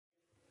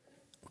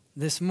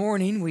This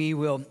morning, we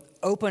will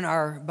open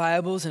our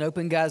Bibles and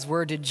open God's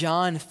Word to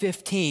John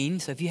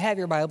 15. So if you have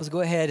your Bibles, go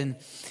ahead and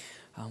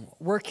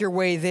work your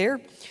way there.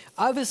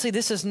 Obviously,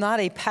 this is not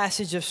a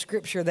passage of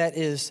Scripture that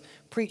is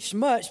preached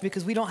much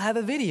because we don't have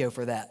a video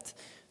for that.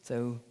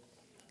 So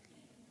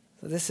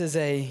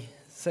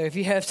if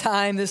you have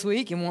time this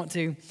week and want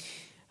to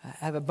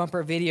have a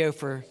bumper video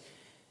for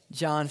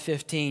John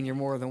 15, you're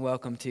more than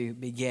welcome to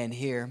begin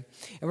here.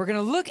 And we're going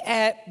to look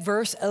at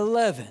verse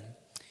 11.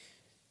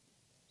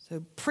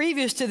 So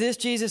previous to this,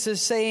 Jesus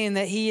is saying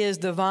that he is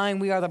the vine,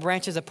 we are the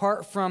branches.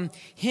 Apart from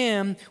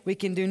him, we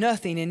can do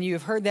nothing. And you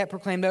have heard that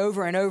proclaimed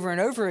over and over and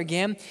over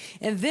again.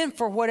 And then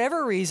for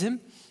whatever reason,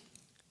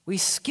 we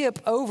skip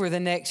over the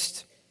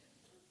next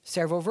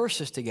several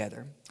verses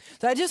together.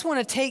 So I just want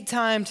to take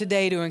time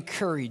today to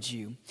encourage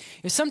you.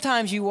 And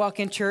sometimes you walk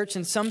in church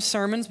and some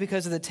sermons,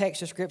 because of the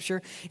text of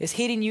Scripture, is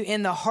hitting you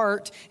in the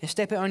heart and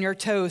stepping on your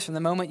toes from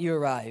the moment you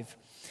arrive.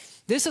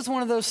 This is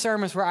one of those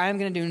sermons where I'm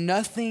going to do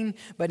nothing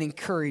but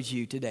encourage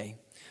you today.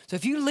 So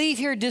if you leave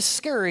here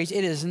discouraged,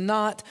 it is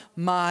not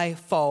my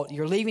fault.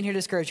 You're leaving here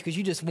discouraged because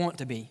you just want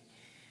to be.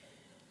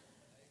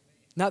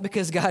 Not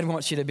because God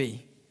wants you to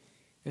be.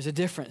 There's a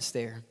difference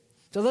there.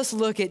 So let's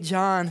look at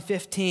John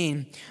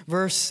 15,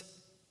 verse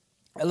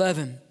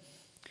 11.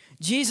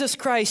 Jesus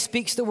Christ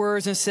speaks the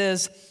words and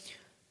says,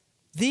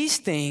 "These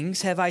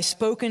things have I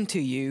spoken to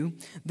you,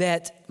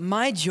 that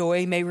my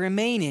joy may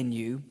remain in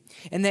you,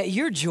 and that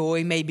your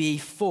joy may be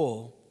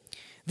full.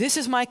 This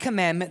is my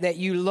commandment, that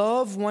you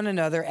love one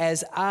another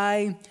as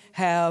I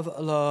have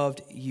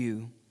loved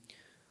you.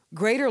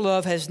 Greater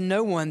love has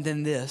no one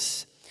than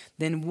this,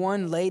 than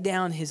one lay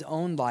down his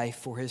own life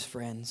for his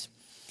friends.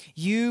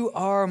 You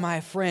are my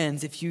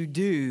friends if you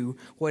do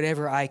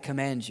whatever I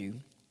command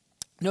you.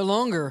 No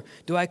longer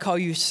do I call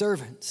you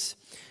servants,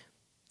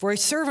 for a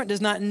servant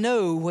does not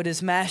know what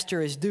his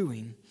master is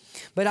doing.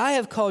 But I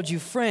have called you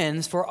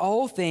friends, for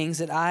all things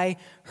that I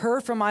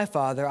heard from my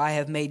Father I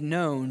have made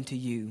known to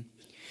you.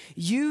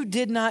 You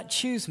did not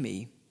choose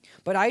me,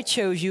 but I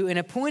chose you and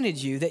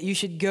appointed you that you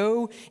should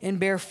go and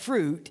bear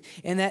fruit,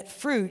 and that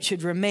fruit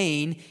should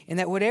remain, and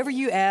that whatever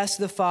you ask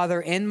the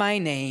Father in my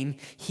name,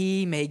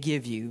 he may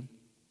give you.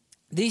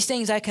 These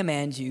things I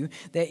command you,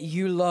 that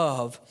you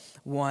love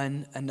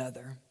one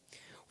another."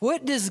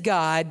 What does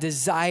God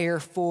desire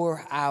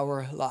for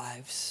our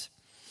lives?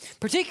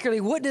 Particularly,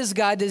 what does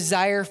God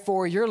desire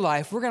for your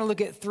life? We're going to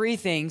look at three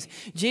things.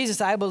 Jesus,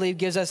 I believe,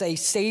 gives us a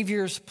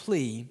Saviors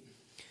Plea.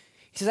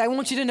 He says, I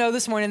want you to know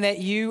this morning that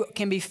you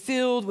can be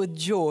filled with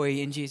joy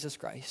in Jesus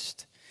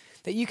Christ.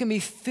 That you can be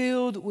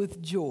filled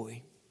with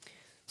joy.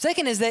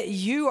 Second is that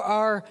you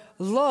are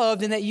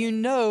loved and that you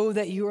know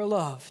that you are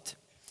loved.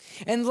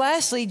 And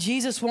lastly,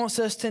 Jesus wants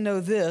us to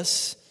know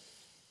this,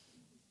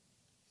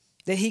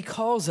 that he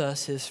calls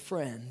us his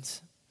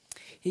friends.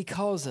 He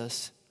calls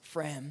us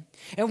friend.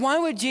 And why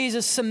would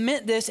Jesus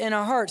cement this in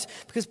our hearts?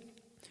 Because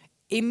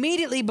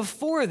immediately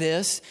before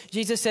this,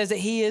 Jesus says that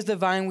he is the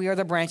vine, we are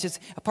the branches.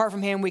 Apart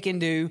from him, we can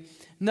do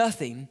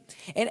nothing.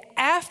 And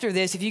after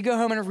this, if you go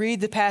home and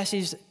read the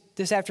passage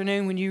this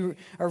afternoon when you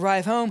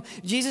arrive home,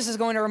 Jesus is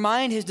going to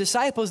remind his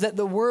disciples that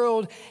the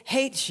world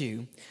hates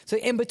you. So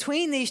in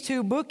between these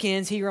two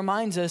bookends, he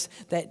reminds us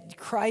that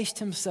Christ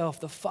himself,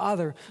 the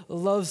Father,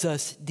 loves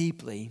us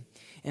deeply.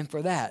 And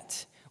for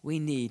that, we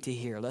need to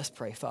hear. Let's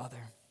pray,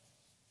 Father.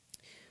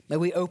 May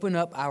we open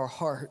up our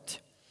heart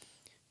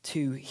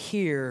to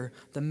hear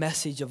the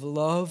message of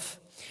love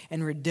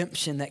and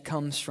redemption that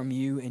comes from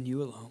you and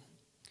you alone.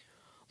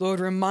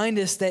 Lord, remind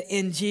us that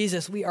in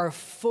Jesus we are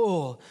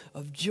full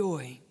of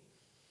joy.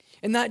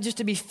 And not just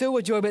to be filled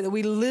with joy, but that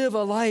we live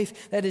a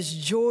life that is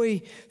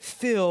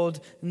joy-filled,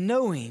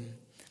 knowing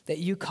that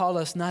you call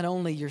us not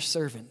only your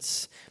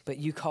servants, but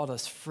you call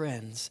us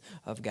friends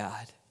of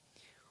God.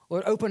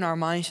 Lord, open our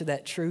minds to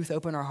that truth,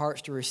 open our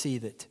hearts to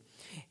receive it,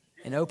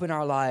 and open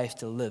our lives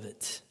to live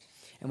it.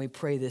 And we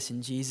pray this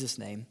in Jesus'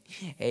 name.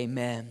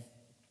 Amen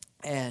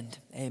and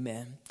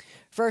amen.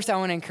 First, I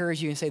want to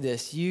encourage you and say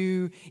this.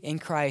 You in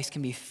Christ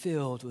can be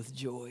filled with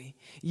joy.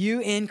 You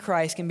in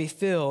Christ can be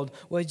filled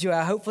with joy.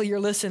 Hopefully you're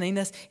listening.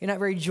 You're not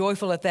very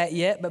joyful at that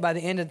yet, but by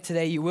the end of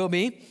today you will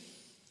be.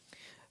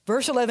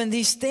 Verse 11,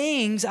 these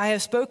things I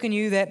have spoken to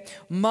you that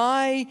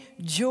my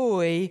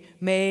joy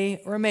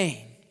may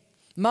remain.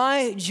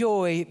 My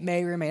joy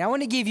may remain. I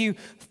want to give you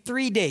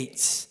 3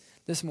 dates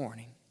this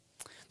morning.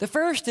 The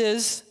first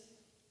is,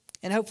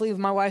 and hopefully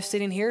my wife's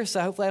sitting here,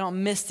 so hopefully I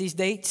don't miss these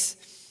dates.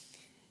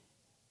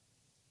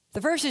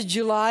 The first is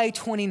July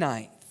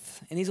 29th,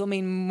 and these will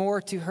mean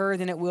more to her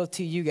than it will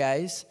to you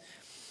guys.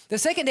 The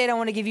second date I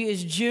want to give you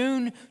is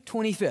June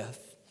 25th,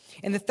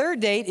 and the third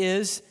date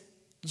is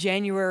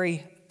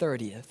January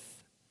 30th.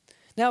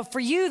 Now, for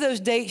you, those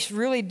dates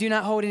really do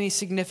not hold any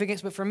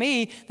significance, but for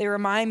me, they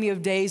remind me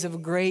of days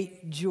of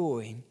great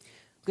joy.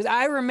 Because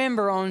I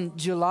remember on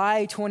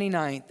July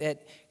 29th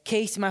at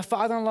Casey, my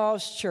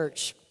father-in-law's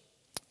church,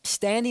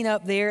 standing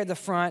up there at the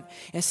front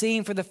and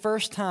seeing for the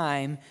first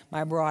time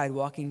my bride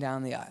walking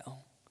down the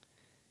aisle.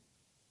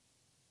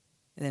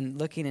 And then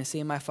looking and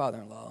seeing my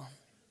father-in-law.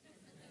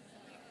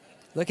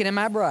 looking at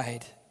my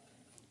bride,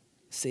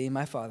 seeing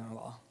my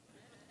father-in-law.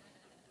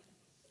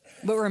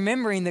 But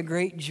remembering the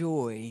great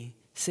joy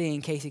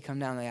seeing Casey come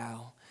down the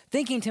aisle,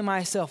 thinking to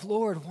myself,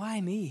 Lord, why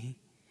me?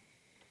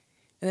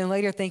 And then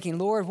later thinking,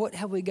 Lord, what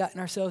have we gotten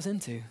ourselves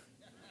into?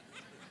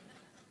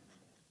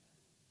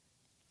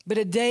 But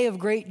a day of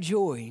great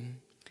joy.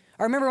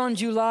 I remember on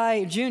June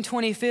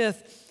 25th,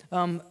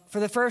 for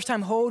the first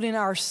time holding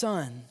our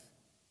son.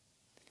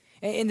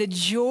 And the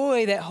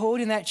joy that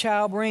holding that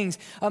child brings.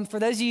 For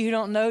those of you who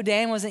don't know,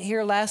 Dan wasn't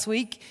here last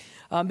week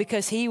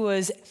because he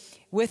was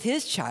with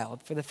his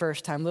child for the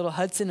first time, little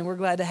Hudson, and we're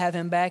glad to have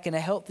him back and a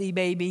healthy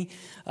baby.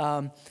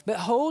 But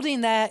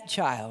holding that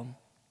child,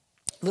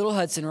 little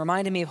Hudson,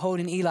 reminded me of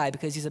holding Eli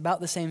because he's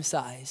about the same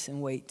size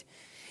and weight.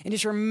 And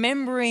just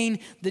remembering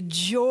the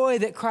joy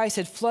that Christ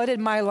had flooded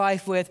my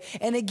life with.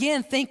 And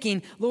again,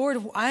 thinking, Lord,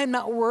 I am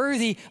not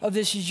worthy of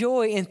this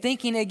joy. And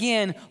thinking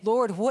again,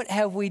 Lord, what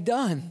have we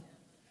done?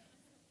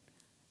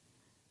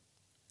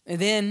 And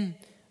then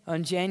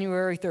on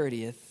January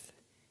 30th,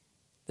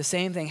 the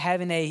same thing,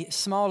 having a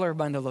smaller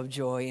bundle of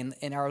joy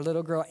in our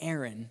little girl,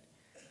 Erin,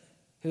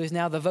 who is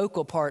now the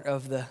vocal part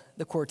of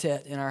the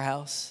quartet in our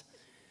house.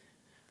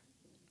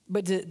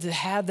 But to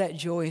have that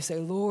joy and say,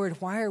 Lord,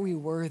 why are we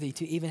worthy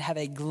to even have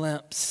a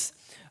glimpse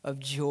of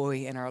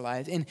joy in our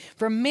lives? And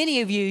for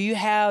many of you, you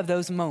have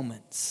those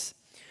moments.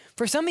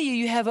 For some of you,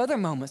 you have other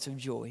moments of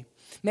joy.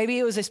 Maybe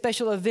it was a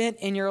special event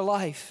in your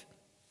life,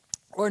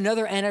 or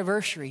another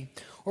anniversary,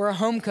 or a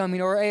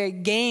homecoming, or a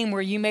game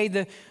where you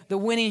made the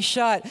winning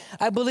shot.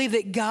 I believe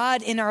that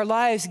God in our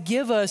lives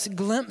give us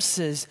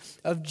glimpses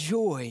of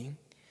joy.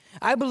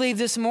 I believe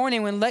this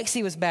morning when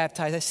Lexi was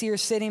baptized, I see her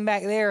sitting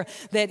back there,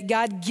 that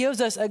God gives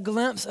us a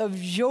glimpse of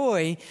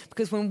joy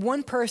because when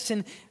one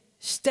person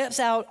steps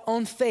out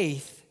on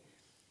faith,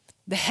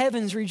 the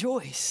heavens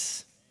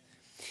rejoice.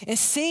 And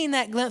seeing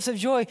that glimpse of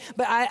joy,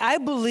 but I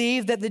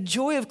believe that the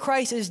joy of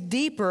Christ is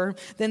deeper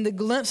than the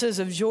glimpses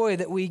of joy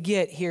that we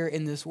get here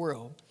in this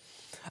world.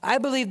 I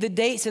believe the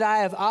dates that I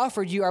have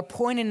offered you are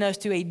pointing us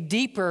to a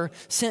deeper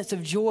sense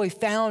of joy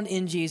found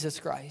in Jesus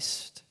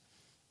Christ.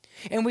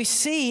 And we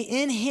see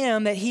in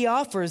him that he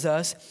offers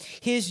us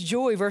his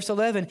joy. Verse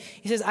 11,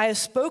 he says, I have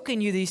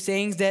spoken you these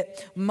things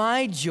that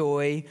my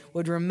joy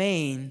would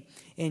remain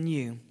in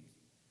you.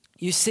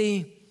 You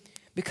see,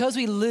 because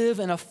we live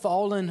in a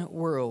fallen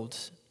world,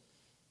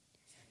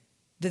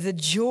 that the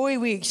joy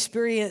we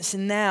experience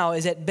now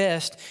is at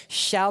best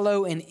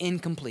shallow and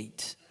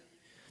incomplete.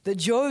 The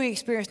joy we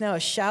experience now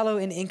is shallow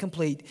and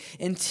incomplete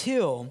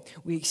until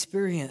we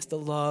experience the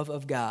love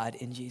of God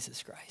in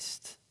Jesus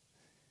Christ.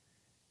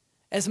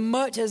 As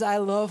much as I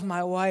love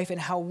my wife and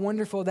how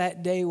wonderful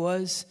that day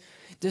was,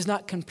 does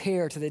not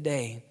compare to the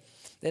day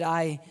that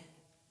I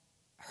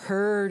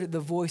heard the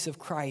voice of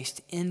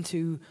Christ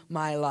into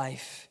my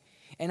life.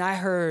 And I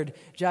heard,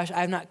 Josh, I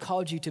have not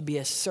called you to be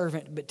a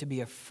servant, but to be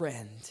a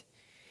friend.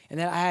 And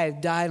that I have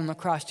died on the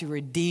cross to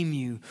redeem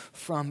you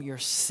from your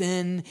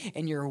sin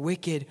and your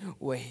wicked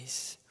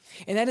ways.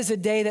 And that is a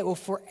day that will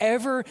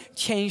forever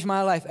change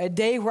my life. A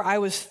day where I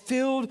was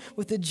filled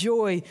with the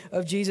joy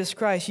of Jesus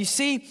Christ. You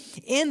see,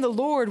 in the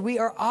Lord, we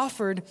are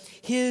offered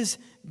his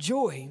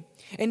joy.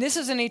 And this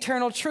is an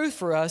eternal truth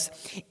for us.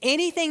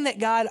 Anything that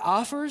God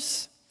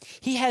offers,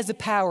 he has the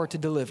power to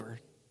deliver.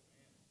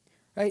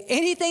 Right?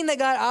 Anything that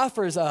God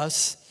offers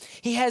us,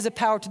 he has the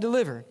power to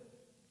deliver.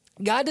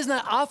 God does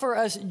not offer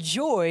us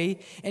joy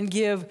and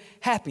give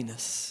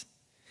happiness.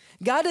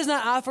 God does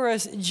not offer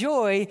us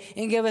joy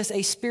and give us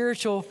a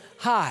spiritual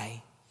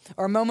high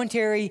or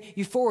momentary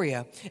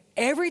euphoria.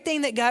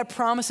 Everything that God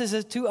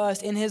promises to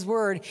us in his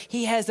word,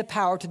 he has the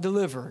power to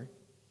deliver.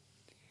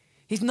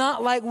 He's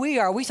not like we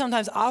are. We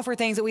sometimes offer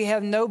things that we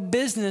have no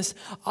business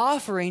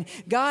offering.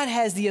 God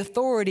has the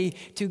authority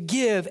to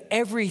give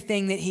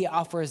everything that he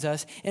offers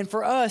us. And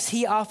for us,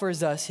 he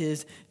offers us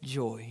his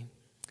joy.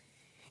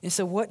 And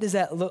so what does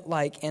that look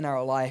like in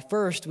our life?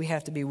 First, we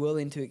have to be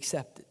willing to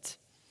accept it.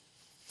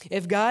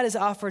 If God has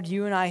offered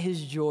you and I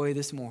his joy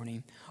this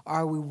morning,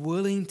 are we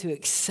willing to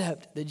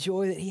accept the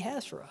joy that he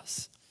has for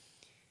us?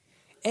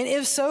 And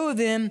if so,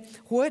 then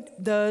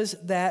what does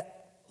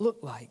that look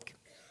like?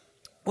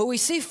 Well, we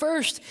see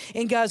first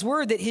in God's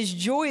word that his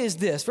joy is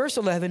this. Verse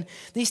 11,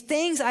 these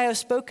things I have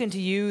spoken to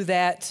you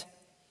that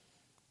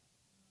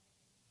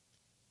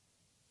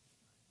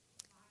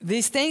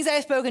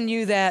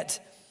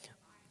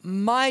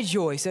my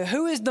joy. So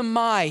who is the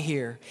my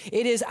here?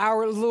 It is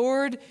our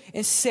Lord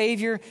and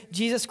Savior,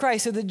 Jesus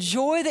Christ. So the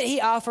joy that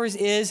he offers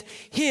is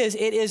his.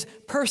 It is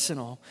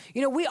personal.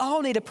 You know, we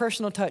all need a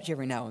personal touch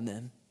every now and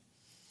then.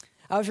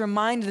 I was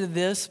reminded of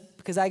this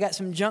because I got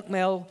some junk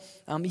mail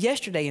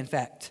yesterday, in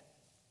fact.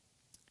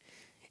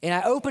 And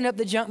I opened up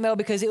the junk mail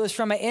because it was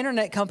from an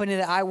internet company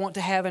that I want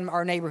to have in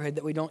our neighborhood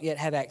that we don't yet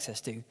have access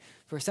to.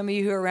 For some of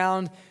you who are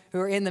around, who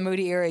are in the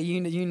Moody area,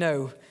 you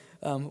know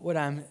what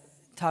I'm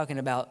talking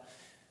about.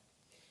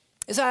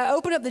 So I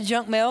opened up the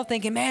junk mail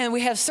thinking, man,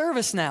 we have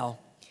service now.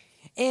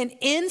 And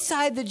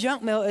inside the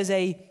junk mail is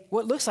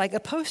what looks like a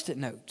Post-it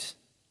note.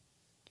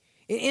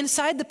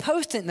 Inside the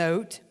Post-it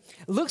note,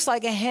 looks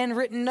like a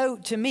handwritten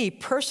note to me,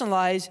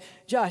 personalized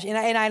Josh.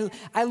 And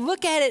I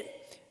look at it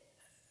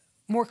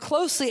more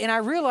closely and I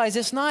realize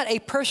it's not a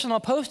personal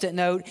Post-it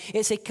note,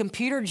 it's a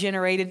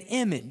computer-generated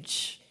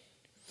image.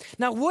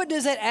 Now, what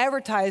does that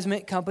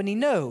advertisement company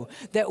know?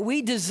 That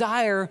we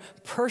desire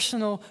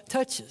personal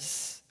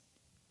touches.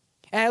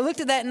 And I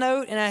looked at that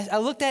note and I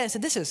looked at it and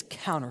said, this is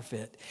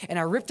counterfeit. And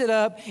I ripped it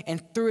up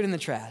and threw it in the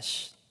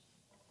trash.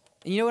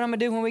 And you know what I'm going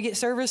to do when we get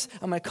service?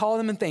 I'm going to call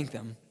them and thank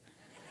them.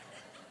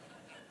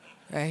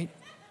 Right?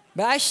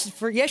 But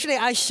for yesterday,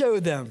 I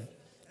showed them.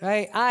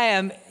 Right? I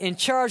am in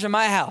charge of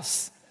my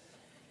house.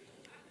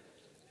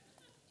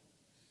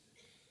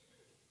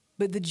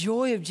 But the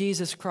joy of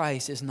Jesus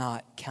Christ is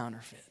not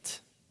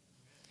counterfeit.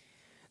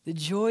 The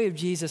joy of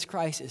Jesus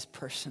Christ is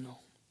personal.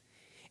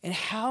 And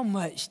how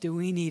much do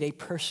we need a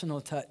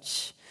personal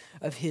touch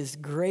of His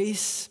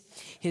grace,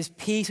 His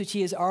peace, which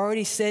He has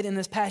already said in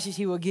this passage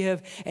He will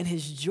give, and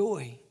His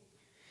joy.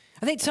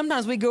 I think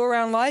sometimes we go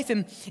around life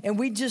and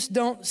we just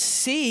don't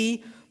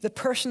see the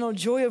personal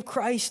joy of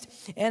Christ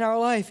in our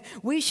life.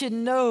 We should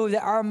know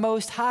that our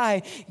Most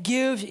High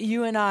gives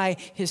you and I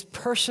His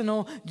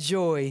personal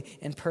joy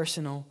and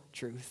personal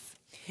truth.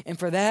 And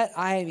for that,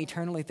 I am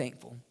eternally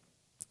thankful.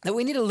 That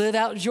we need to live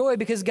out joy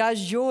because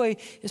God's joy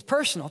is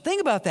personal.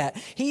 Think about that.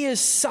 He is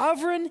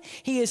sovereign.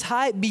 He is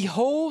high.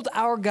 Behold,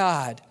 our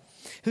God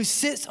who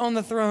sits on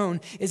the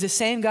throne is the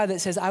same God that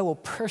says, I will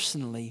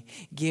personally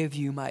give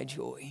you my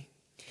joy.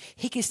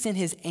 He can send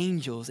His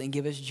angels and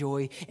give us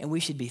joy, and we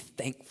should be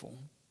thankful.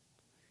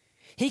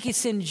 He can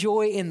send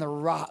joy in the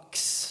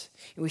rocks,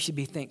 and we should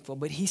be thankful.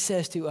 But He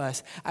says to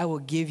us, I will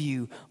give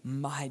you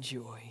my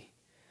joy.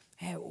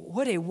 Man,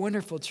 what a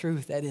wonderful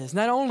truth that is.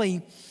 Not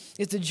only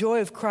is the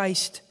joy of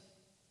Christ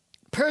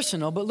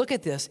personal, but look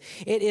at this.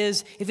 It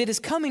is, if it is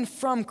coming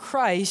from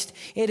Christ,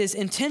 it is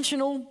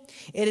intentional,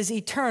 it is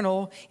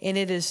eternal, and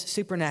it is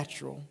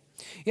supernatural.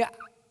 Yeah,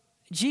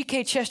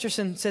 G.K.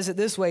 Chesterton says it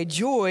this way: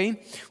 joy,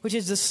 which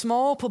is the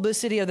small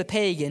publicity of the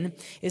pagan,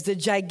 is the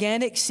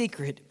gigantic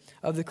secret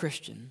of the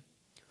Christian.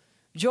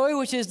 Joy,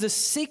 which is the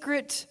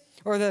secret,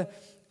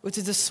 which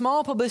is the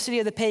small publicity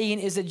of the pagan,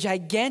 is the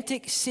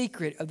gigantic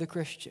secret of the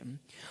Christian.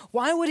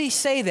 Why would he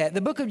say that?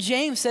 The book of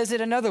James says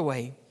it another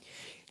way.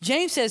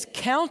 James says,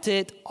 count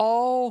it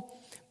all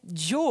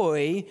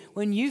joy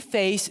when you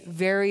face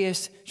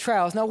various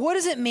trials. Now, what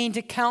does it mean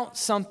to count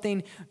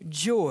something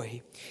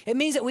joy? It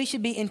means that we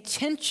should be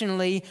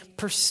intentionally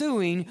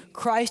pursuing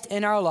Christ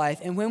in our life.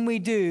 And when we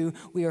do,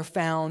 we are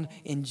found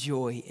in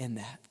joy in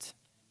that.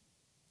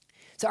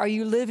 So are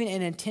you living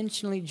an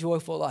intentionally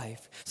joyful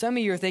life? Some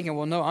of you are thinking,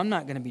 well, no, I'm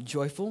not going to be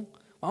joyful.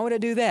 Why would I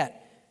do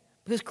that?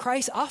 Because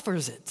Christ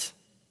offers it.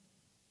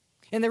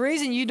 And the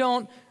reason you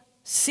don't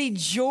see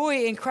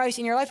joy in Christ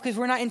in your life because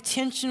we're not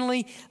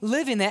intentionally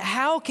living that.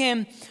 How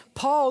can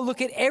Paul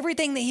look at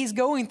everything that he's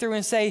going through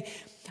and say,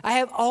 I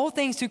have all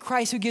things through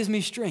Christ who gives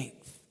me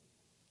strength?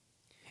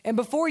 And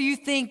before you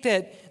think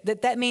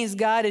that means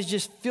God has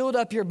just filled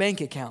up your bank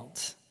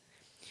account,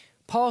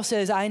 Paul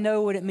says, I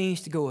know what it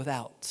means to go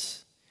without.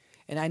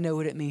 And I know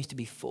what it means to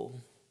be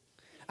full.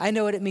 I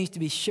know what it means to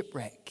be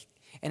shipwrecked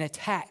and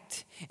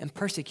attacked and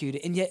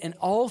persecuted. And yet in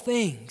all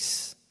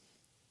things,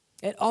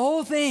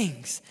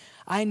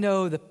 I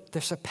know the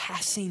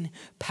surpassing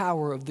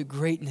power of the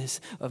greatness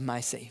of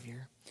my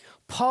Savior.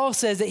 Paul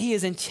says that he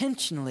is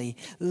intentionally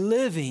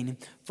living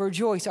for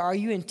joy. So are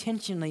you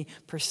intentionally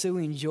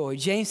pursuing joy?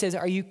 James says,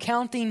 are you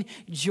counting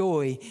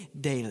joy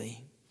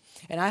daily?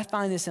 And I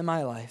find this in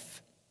my life.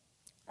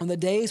 On the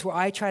days where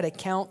I try to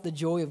count the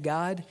joy of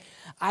God,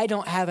 I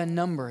don't have a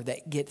number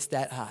that gets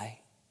that high.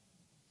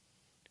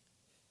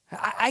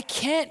 I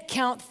can't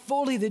count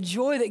fully the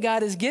joy that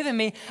God has given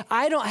me.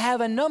 I don't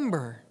have a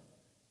number.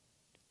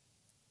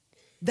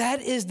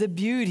 That is the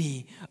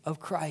beauty of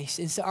Christ.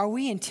 And so are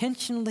we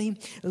intentionally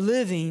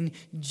living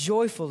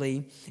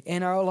joyfully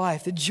in our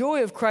life? The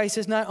joy of Christ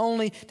is not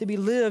only to be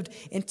lived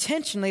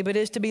intentionally, but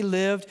is to be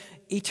lived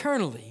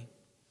eternally.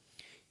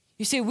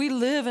 You see, we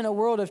live in a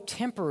world of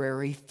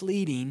temporary,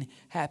 fleeting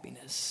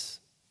happiness.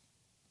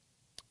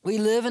 We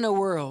live in a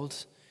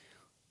world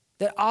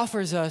that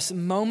offers us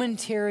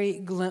momentary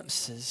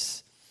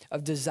glimpses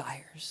of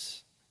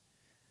desires.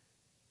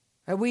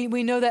 We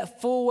know that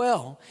full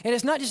well. And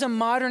it's not just a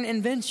modern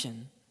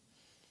invention.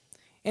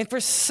 And for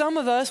some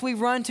of us, we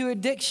run to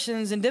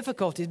addictions and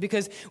difficulties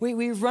because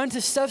we run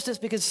to substance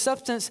because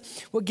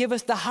substance will give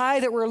us the high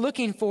that we're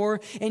looking for,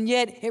 and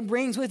yet it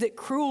brings with it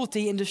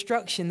cruelty and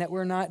destruction that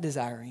we're not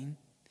desiring.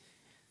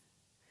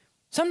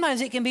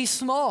 Sometimes it can be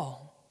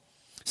small.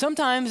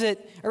 Sometimes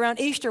around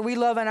Easter, we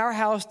love in our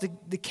house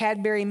the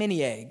Cadbury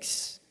mini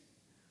eggs.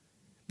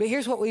 But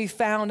here's what we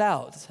found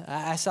out.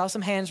 I saw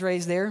some hands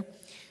raised there.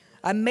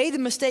 I made the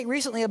mistake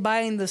recently of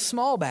buying the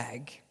small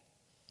bag.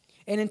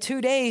 And in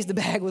 2 days, the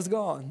bag was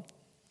gone.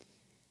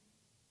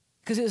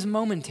 Because it was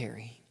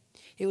momentary.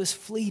 It was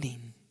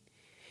fleeting.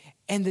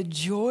 And the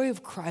joy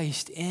of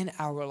Christ in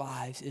our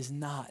lives is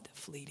not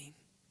fleeting.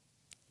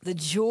 The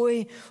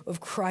joy of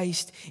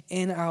Christ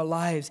in our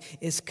lives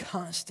is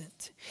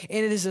constant,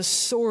 and it is a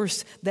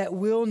source that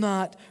will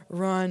not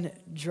run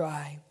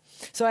dry.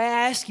 So I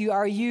ask you,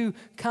 are you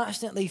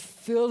constantly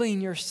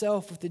filling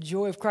yourself with the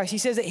joy of Christ? He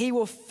says that he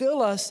will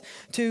fill us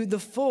to the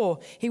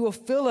full. He will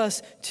fill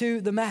us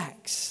to the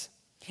max.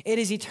 It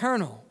is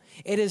eternal.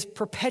 It is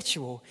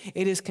perpetual.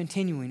 It is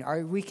continuing.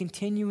 Are we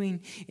continuing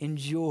in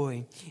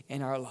joy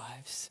in our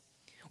lives?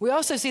 We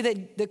also see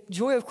that the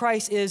joy of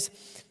Christ is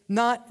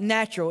not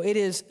natural. It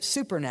is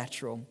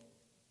supernatural.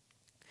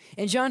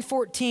 In John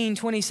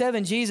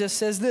 14:27, Jesus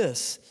says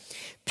this,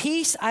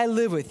 "Peace I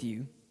leave with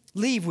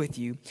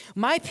you.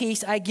 My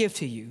peace I give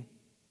to you.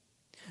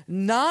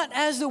 Not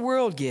as the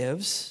world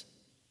gives,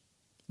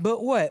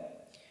 but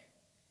what?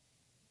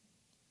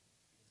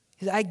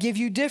 I give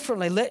you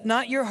differently. Let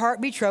not your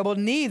heart be troubled,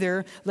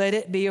 neither let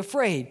it be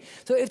afraid."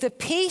 So if the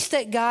peace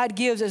that God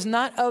gives is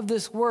not of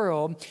this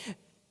world,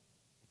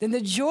 then the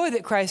joy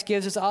that Christ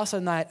gives is also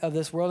not of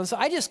this world. And so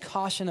I just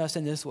caution us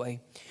in this way.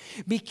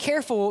 Be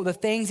careful of the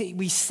things that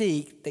we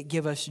seek that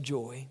give us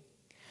joy.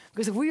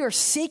 Because if we are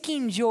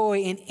seeking joy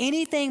in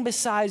anything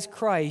besides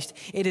Christ,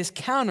 it is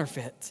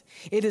counterfeit,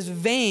 it is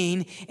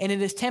vain, and it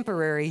is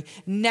temporary.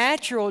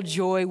 Natural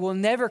joy will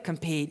never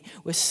compete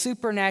with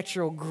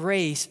supernatural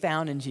grace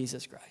found in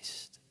Jesus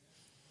Christ.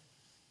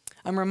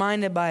 I'm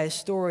reminded by a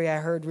story I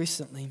heard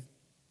recently.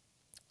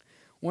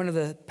 One of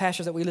the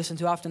pastors that we listen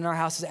to often in our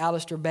house is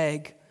Alistair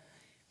Begg.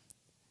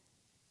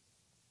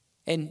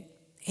 And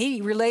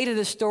he related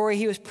a story.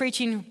 He was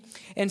preaching,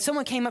 and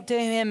someone came up to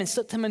him and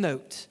slipped him a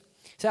note.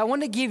 So I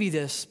want to give you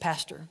this,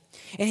 Pastor.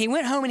 And he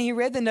went home and he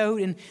read the note,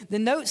 and the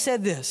note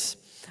said this: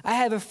 "I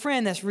have a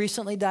friend that's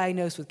recently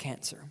diagnosed with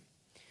cancer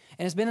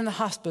and has been in the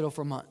hospital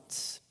for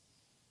months.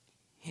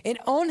 And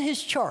on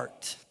his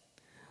chart,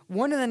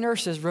 one of the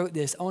nurses wrote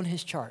this on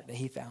his chart that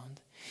he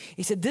found.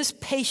 He said, 'This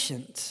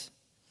patient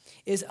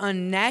is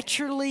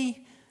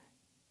unnaturally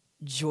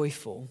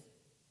joyful.'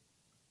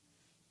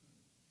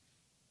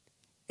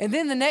 And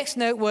then the next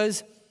note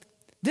was,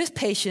 'This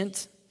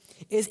patient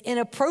is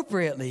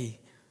inappropriately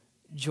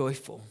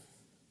joyful.'"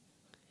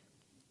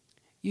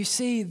 You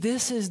see,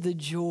 this is the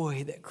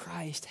joy that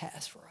Christ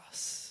has for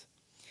us.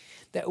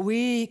 That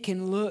we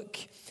can look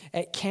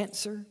at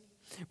cancer,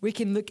 we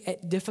can look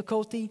at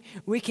difficulty,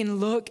 we can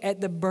look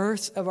at the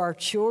births of our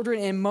children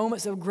in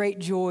moments of great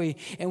joy,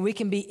 and we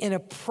can be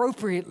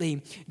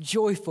inappropriately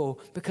joyful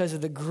because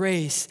of the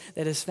grace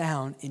that is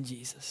found in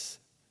Jesus.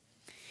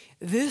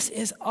 This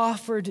is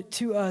offered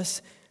to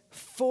us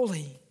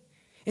fully.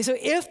 And so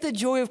if the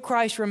joy of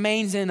Christ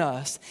remains in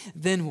us,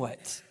 then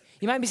what?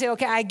 You might be saying,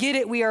 okay, I get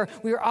it. We are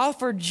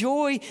offered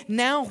joy.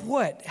 Now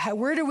what?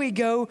 Where do we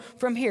go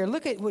from here?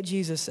 Look at what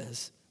Jesus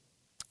says.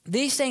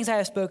 "These things I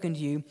have spoken to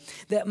you,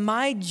 that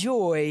my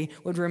joy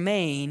would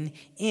remain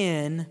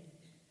in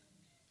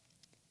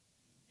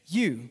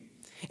you,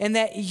 and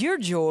that your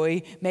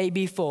joy may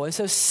be full." And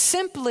so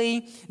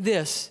simply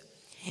this: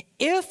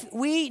 if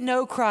we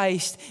know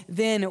Christ,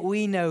 then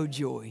we know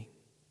joy.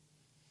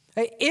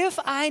 If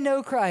I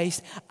know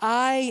Christ,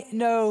 I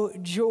know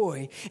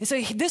joy. And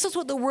so this is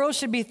what the world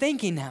should be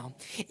thinking now.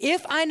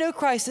 If I know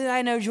Christ, then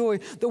I know joy.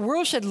 The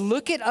world should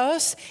look at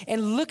us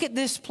and look at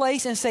this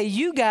place and say,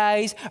 "You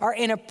guys are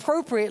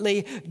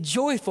inappropriately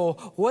joyful.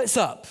 What's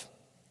up?"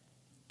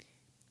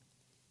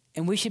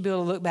 And we should be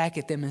able to look back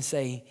at them and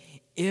say,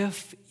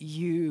 "If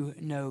you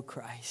know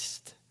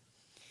Christ,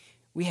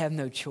 we have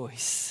no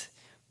choice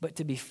but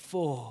to be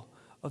full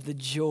of the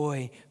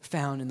joy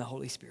found in the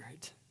Holy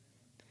Spirit."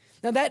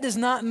 Now, that does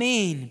not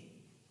mean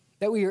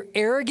that we are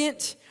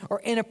arrogant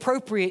or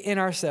inappropriate in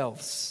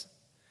ourselves.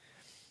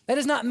 That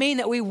does not mean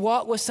that we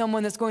walk with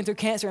someone that's going through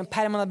cancer and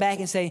pat him on the back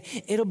and say,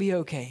 "It'll be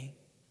okay."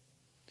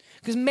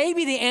 Because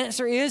maybe the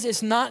answer is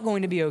it's not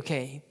going to be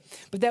okay.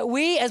 But that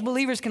we as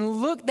believers can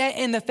look that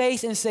in the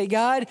face and say,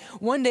 "God,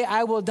 one day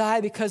I will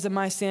die because of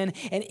my sin.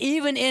 And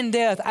even in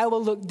death, I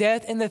will look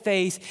death in the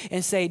face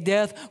and say,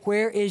 'Death,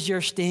 where is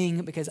your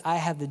sting?' Because I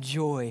have the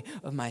joy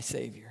of my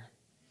Savior."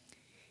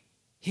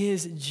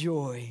 His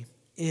joy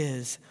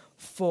is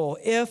full.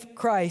 If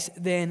Christ,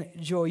 then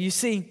joy. You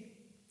see,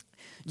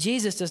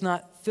 Jesus does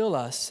not fill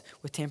us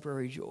with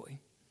temporary joy.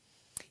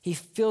 He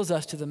fills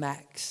us to the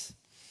max.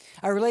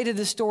 I related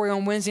this story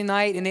on Wednesday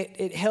night, and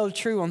it held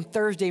true on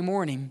Thursday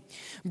morning.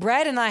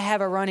 Brad and I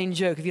have a running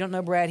joke. If you don't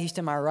know Brad, he's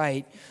to my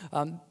right.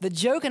 The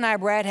joke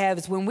Brad have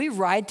is when we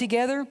ride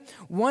together,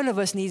 one of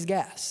us needs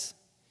gas.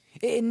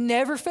 It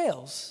never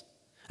fails.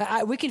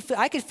 I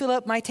could fill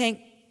up my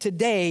tank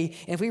today,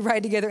 and if we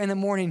ride together in the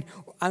morning,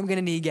 I'm going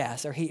to need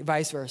gas, or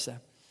vice versa.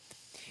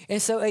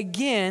 And so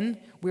again,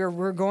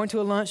 we're going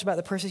to a lunch about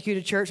the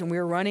persecuted church, and we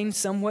were running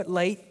somewhat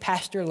late,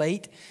 pastor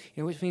late,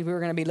 which means we were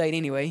going to be late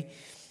anyway.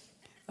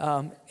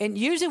 And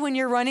usually when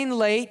you're running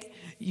late,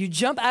 you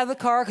jump out of the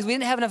car because we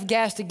didn't have enough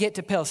gas to get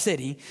to Pell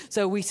City.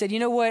 So we said, you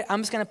know what?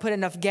 I'm just going to put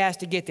enough gas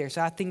to get there.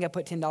 So I think I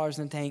put $10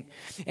 in the tank,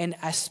 and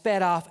I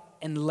sped off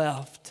and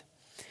left.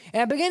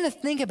 And I began to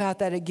think about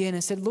that again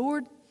and said,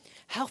 "Lord,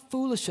 how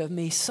foolish of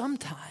me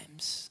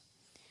sometimes.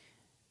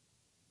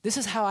 This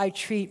is how I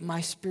treat my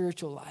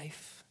spiritual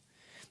life.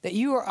 that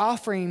you are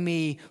offering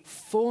me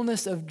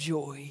fullness of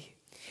joy.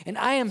 And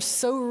I am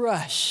so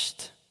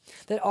rushed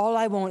that all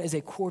I want is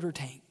a quarter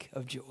tank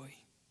of joy.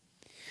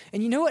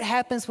 And you know what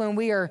happens when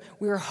we are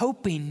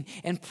hoping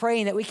and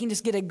praying that we can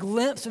just get a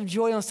glimpse of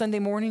joy on Sunday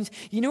mornings?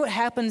 You know what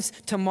happens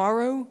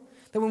tomorrow?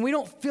 That when we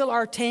don't fill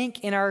our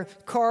tank in our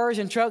cars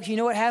and trucks, you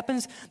know what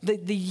happens?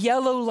 The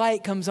yellow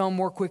light comes on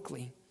more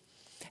quickly.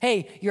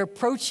 Hey, you're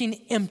approaching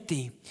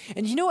empty.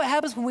 And you know what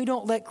happens when we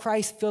don't let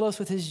Christ fill us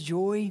with his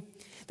joy?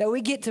 That we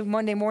get to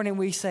Monday morning and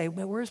we say,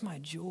 well, where's my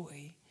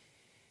joy?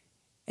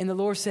 And the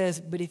Lord says,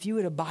 but if you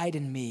would abide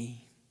in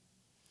me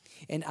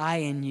and I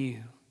in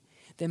you,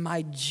 then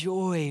my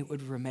joy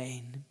would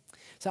remain.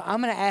 So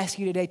I'm going to ask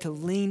you today to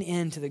lean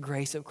into the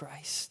grace of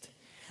Christ.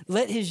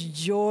 Let his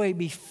joy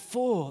be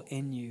full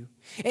in you.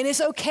 And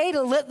it's okay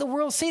to let the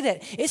world see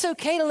that. It's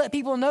okay to let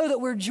people know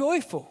that we're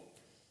joyful.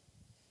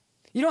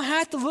 You don't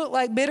have to look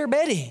like Bitter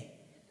Betty.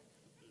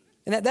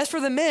 And that's for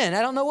the men.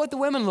 I don't know what the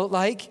women look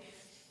like.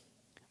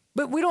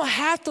 But we don't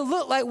have to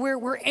look like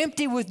we're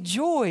empty with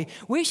joy.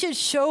 We should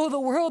show the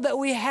world that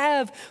we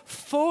have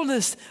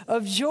fullness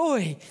of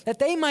joy. That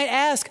they might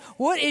ask,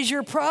 what is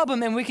your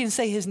problem? And we can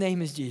say his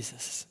name is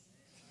Jesus.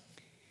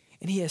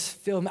 And he has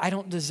filled me. I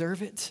don't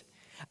deserve it.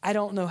 I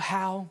don't know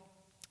how.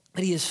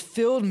 But he has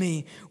filled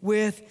me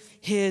with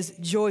his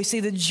joy. See,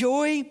 the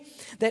joy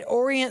that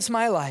orients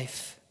my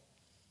life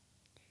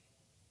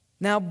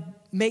now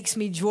makes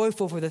me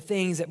joyful for the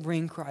things that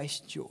bring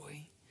Christ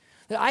joy.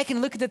 That I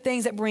can look at the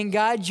things that bring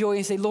God joy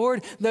and say,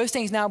 Lord, those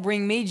things now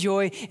bring me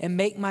joy and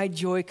make my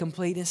joy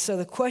complete. And so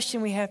the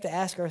question we have to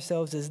ask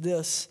ourselves is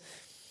this: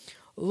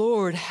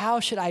 Lord,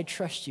 how should I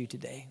trust you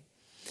today?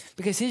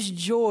 Because his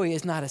joy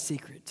is not a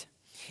secret.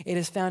 It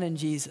is found in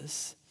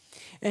Jesus.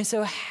 And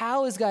so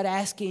how is God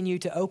asking you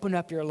to open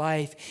up your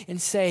life and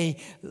say,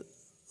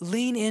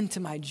 lean into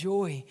my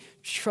joy.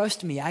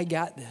 Trust me, I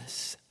got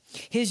this.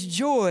 His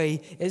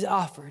joy is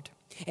offered.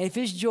 And if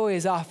his joy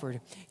is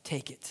offered,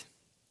 take it.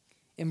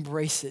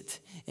 Embrace it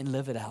and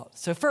live it out.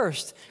 So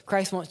first,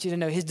 Christ wants you to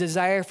know his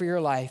desire for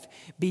your life,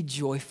 be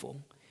joyful.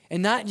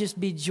 And not just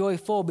be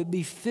joyful, but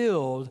be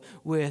filled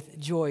with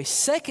joy.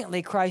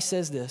 Secondly, Christ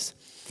says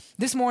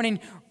this morning,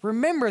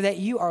 remember that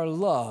you are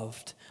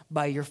loved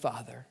by your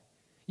Father.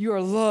 You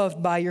are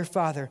loved by your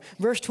Father.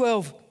 Verse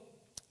 12,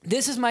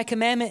 this is my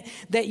commandment,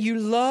 that you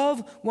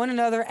love one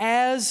another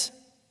as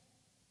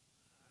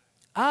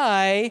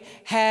I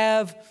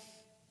have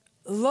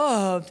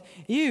loved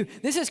you.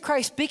 This is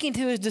Christ speaking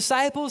to his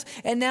disciples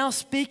and now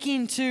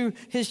speaking to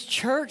his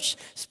church,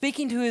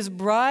 speaking to his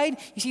bride.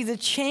 You see, the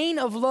chain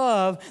of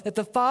love that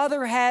the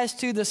Father has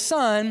to the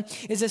Son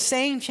is the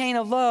same chain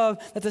of love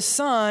that the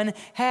Son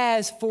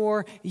has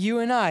for you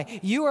and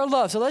I. You are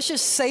loved. So let's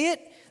just say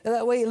it.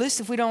 That way, at least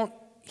if we don't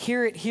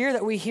hear it here,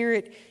 that we hear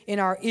it in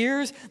our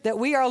ears, that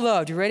we are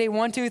loved. You ready?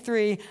 1, 2,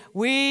 3.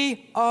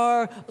 We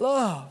are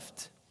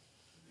loved.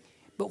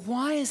 But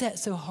why is that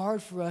so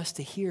hard for us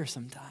to hear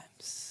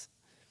sometimes?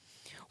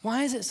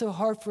 Why is it so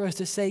hard for us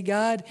to say,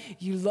 God,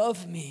 you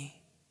love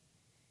me?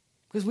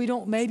 Because we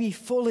don't maybe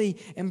fully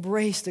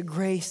embrace the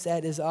grace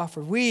that is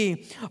offered.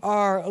 We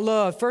are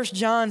loved. 1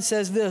 John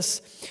says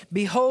this,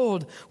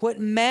 behold, what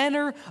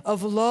manner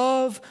of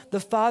love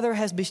the Father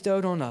has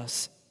bestowed on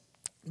us,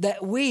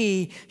 that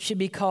we should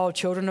be called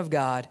children of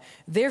God.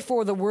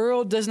 Therefore, the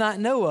world does not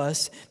know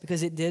us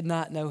because it did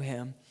not know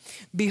him.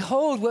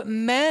 Behold, what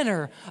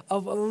manner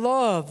of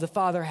love the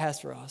Father has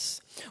for us.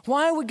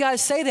 Why would God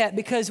say that?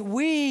 Because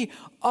we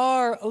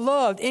are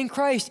loved. In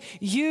Christ,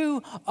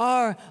 you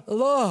are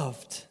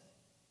loved.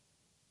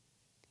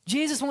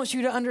 Jesus wants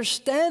you to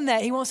understand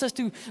that. He wants us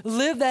to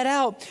live that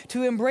out,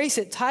 to embrace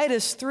it.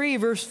 Titus 3,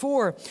 verse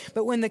 4.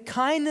 But when the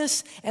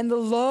kindness and the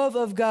love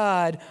of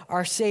God,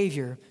 our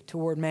Savior,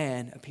 toward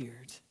man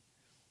appeared.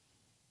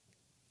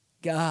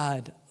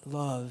 God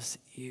loves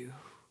you.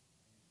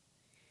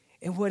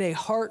 And what a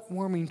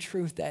heartwarming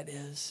truth that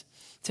is.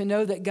 To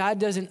know that God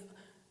doesn't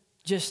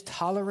just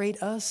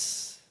tolerate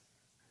us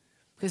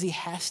because he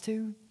has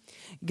to.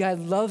 God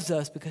loves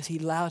us because he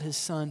allowed his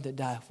Son to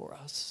die for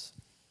us.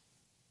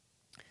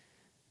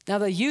 Now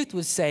the youth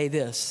would say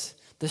this,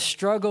 the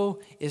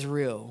struggle is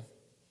real.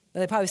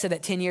 Now, they probably said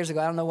that 10 years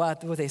ago. I don't know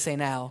what they say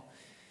now.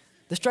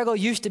 The struggle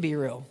used to be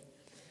real.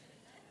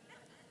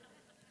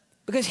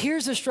 Because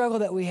here's the struggle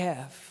that we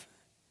have.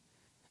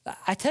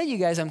 I tell you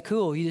guys I'm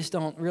cool, you just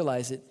don't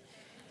realize it.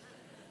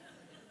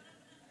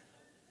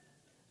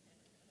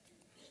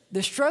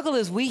 The struggle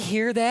is we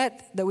hear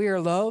that we are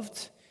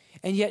loved,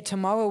 and yet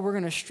tomorrow we're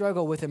going to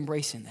struggle with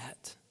embracing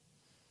that.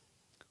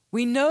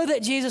 We know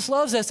that Jesus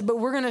loves us, but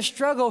we're going to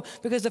struggle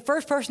because the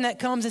first person that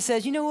comes and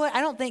says, you know what,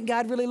 I don't think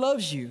God really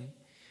loves you.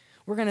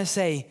 We're going to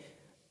say,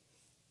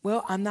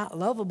 well, I'm not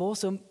lovable,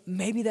 so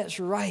maybe that's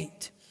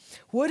right.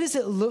 What does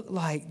it look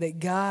like that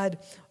God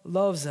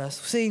loves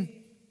us?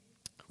 See,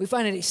 we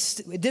find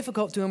it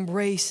difficult to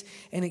embrace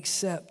and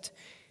accept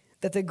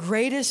that the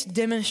greatest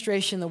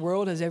demonstration the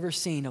world has ever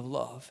seen of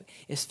love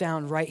is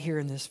found right here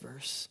in this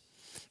verse.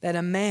 That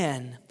a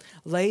man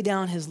laid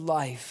down his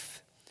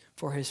life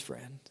for his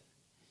friend.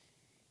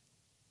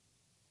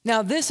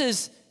 Now, this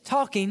is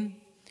talking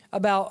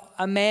about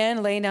a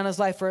man laying down his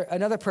life for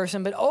another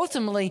person, but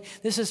ultimately,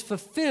 this is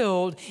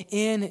fulfilled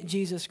in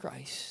Jesus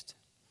Christ.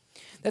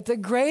 That the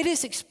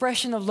greatest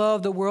expression of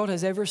love the world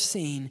has ever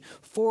seen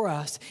for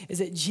us is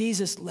that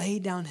Jesus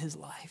laid down his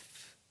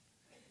life.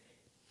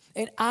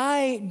 And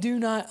I do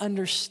not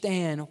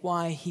understand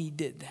why he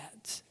did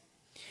that.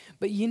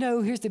 But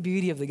here's the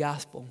beauty of the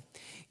gospel.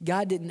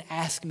 God didn't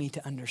ask me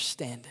to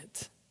understand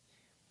it.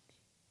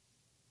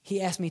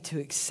 He asked me to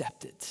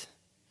accept it.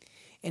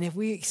 And if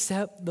we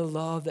accept the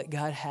love that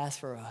God has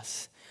for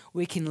us,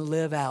 we can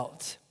live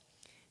out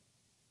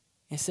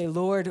and say,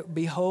 Lord,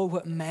 behold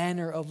what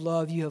manner of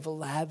love you have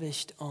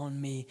lavished on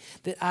me,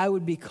 that I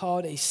would be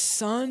called a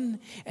son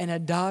and a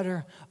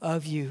daughter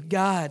of you.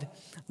 God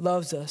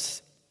loves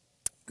us.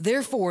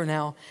 Therefore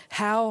now,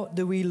 how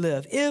do we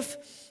live?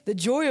 If the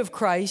joy of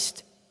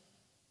Christ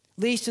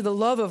leads to the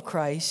love of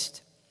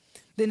Christ,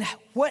 then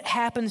what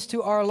happens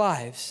to our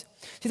lives?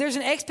 See, there's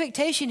an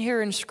expectation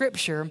here in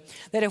Scripture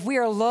that if we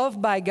are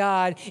loved by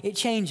God, it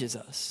changes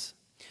us.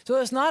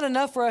 So it's not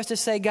enough for us to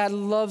say God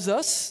loves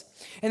us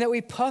and that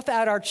we puff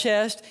out our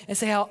chest and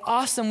say how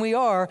awesome we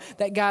are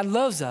that God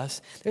loves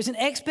us. There's an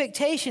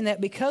expectation that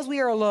because we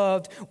are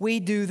loved, we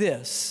do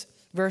this.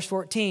 Verse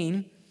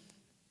 14,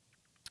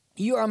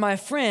 you are my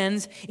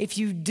friends if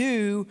you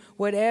do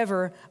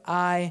whatever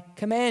I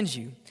command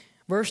you.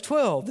 Verse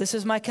 12, this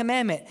is my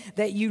commandment,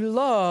 that you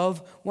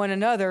love one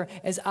another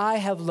as I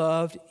have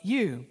loved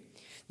you.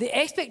 The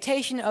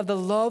expectation of the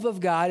love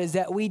of God is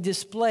that we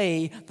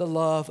display the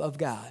love of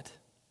God.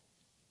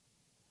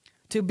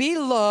 To be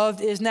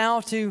loved is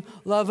now to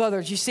love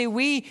others. You see,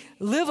 we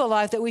live a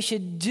life that we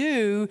should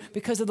do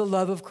because of the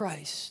love of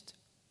Christ.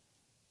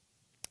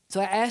 So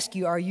I ask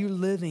you, are you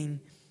living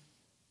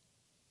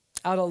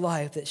out a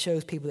life that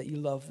shows people that you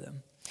love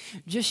them?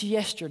 Just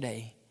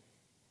yesterday,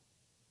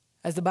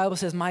 as the Bible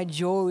says, my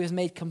joy was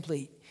made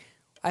complete.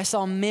 I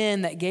saw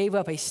men that gave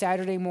up a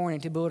Saturday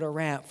morning to build a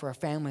ramp for a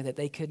family that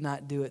they could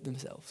not do it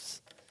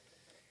themselves.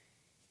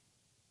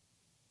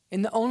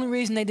 And the only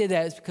reason they did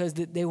that is because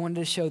they wanted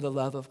to show the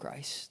love of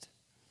Christ.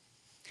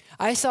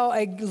 I saw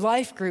a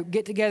life group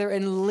get together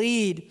and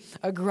lead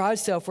a garage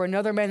sale for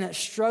another man that's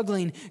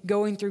struggling,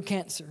 going through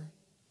cancer.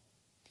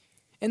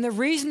 And the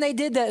reason they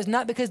did that is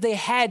not because they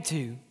had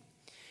to.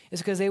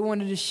 It's because they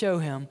wanted to show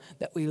him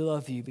that we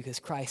love you because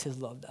Christ has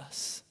loved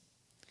us.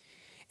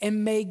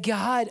 And may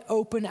God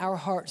open our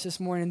hearts this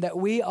morning that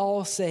we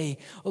all say,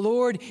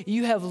 Lord,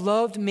 you have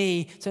loved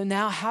me, so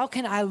now how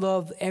can I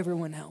love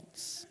everyone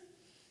else?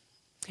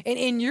 And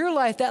in your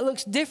life, that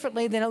looks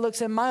differently than it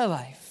looks in my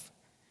life.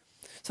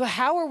 So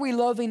how are we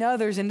loving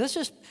others? And let's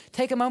just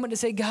take a moment to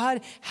say,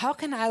 God, how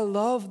can I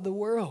love the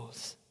world?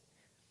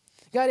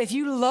 God, if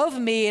you love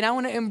me and I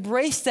want to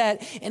embrace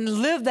that and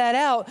live that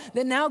out,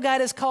 then now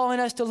God is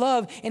calling us to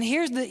love. And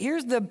here's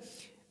the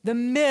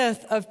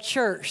myth of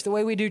church, the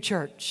way we do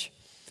church.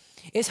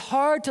 It's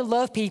hard to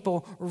love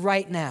people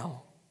right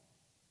now.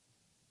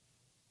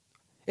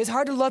 It's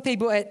hard to love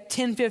people at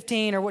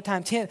 10:15 or what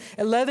time?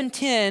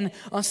 11:10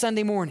 on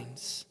Sunday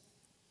mornings.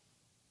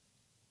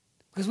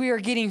 Because we are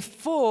getting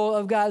full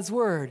of God's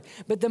word.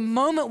 But the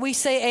moment we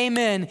say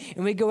amen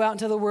and we go out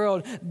into the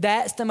world,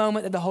 that's the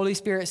moment that the Holy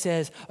Spirit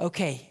says,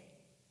 okay,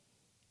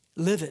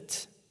 live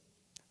it.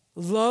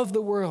 Love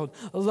the world.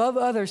 Love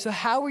others. So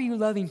how are you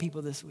loving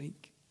people this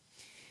week?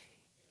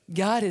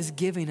 God is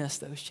giving us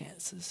those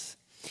chances.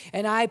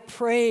 And I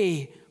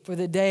pray for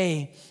the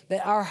day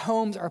that our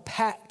homes are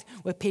packed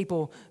with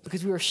people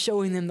because we are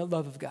showing them the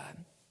love of God.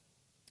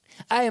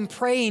 I am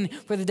praying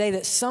for the day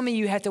that some of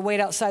you have to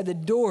wait outside the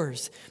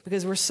doors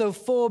because we're so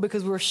full,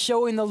 because we're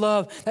showing the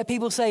love that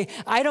people say,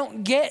 I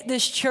don't get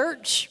this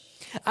church.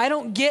 I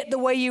don't get the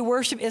way you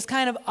worship. It's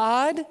kind of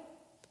odd,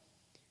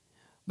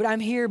 but I'm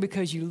here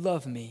because you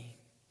love me.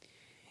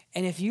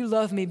 And if you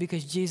love me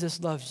because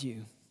Jesus loves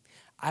you,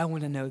 I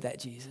want to know that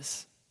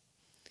Jesus.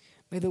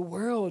 May the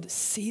world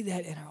see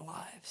that in our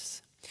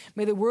lives.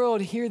 May the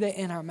world hear that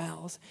in our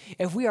mouths.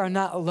 If we are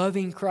not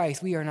loving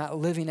Christ, we are not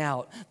living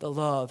out the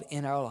love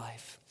in our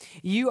life.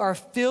 You are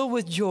filled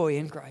with joy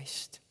in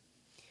Christ.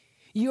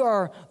 You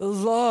are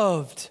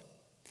loved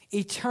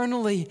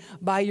eternally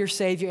by your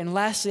Savior. And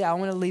lastly, I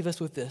want to leave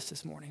us with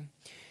this morning.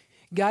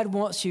 God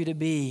wants you to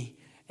be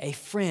a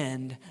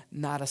friend,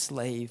 not a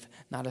slave,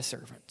 not a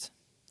servant.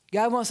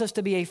 God wants us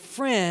to be a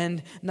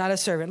friend, not a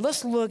servant.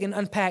 Let's look and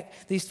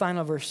unpack these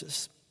final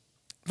verses.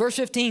 Verse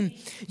 15,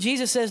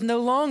 Jesus says, no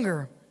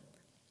longer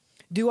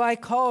do I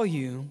call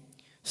you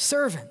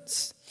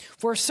servants,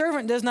 for a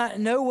servant does not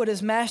know what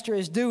his master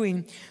is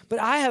doing, but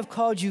I have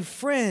called you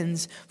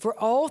friends, for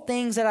all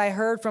things that I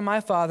heard from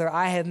my Father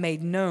I have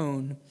made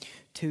known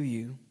to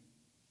you.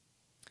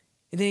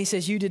 And then he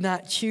says, you did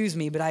not choose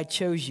me, but I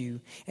chose you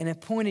and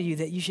appointed you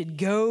that you should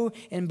go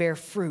and bear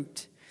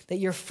fruit, that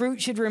your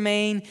fruit should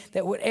remain,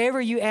 that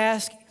whatever you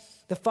ask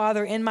the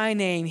Father in my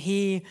name,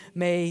 he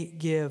may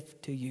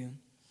give to you.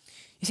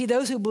 You see,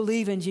 those who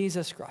believe in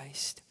Jesus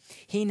Christ,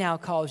 he now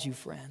calls you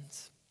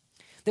friends.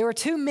 There were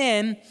two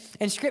men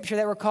in Scripture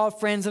that were called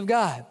friends of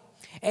God.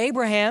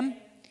 Abraham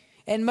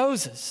and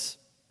Moses.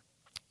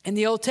 In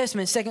the Old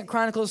Testament, 2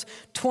 Chronicles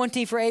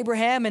 20 for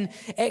Abraham and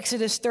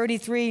Exodus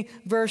 33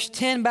 verse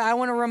 10. But I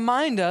want to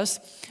remind us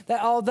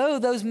that although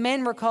those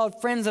men were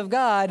called friends of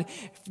God,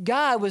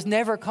 God was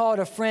never called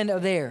a friend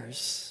of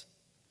theirs.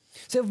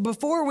 So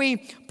before we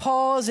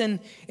pause and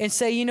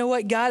say, you know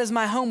what, God is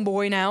my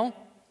homeboy now,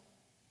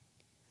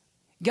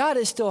 God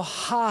is still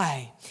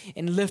high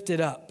and lifted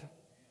up.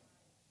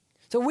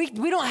 So we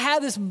don't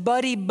have this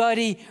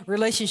buddy-buddy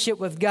relationship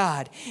with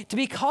God. To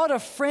be called a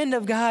friend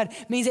of God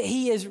means that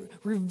he is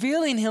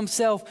revealing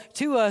himself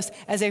to us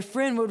as a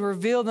friend would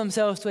reveal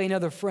themselves to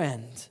another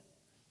friend.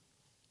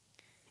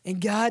 And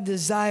God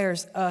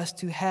desires us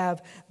to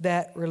have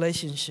that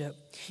relationship.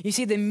 You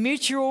see, the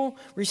mutual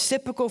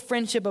reciprocal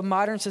friendship of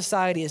modern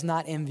society is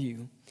not in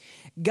view.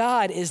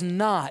 God is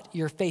not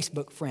your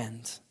Facebook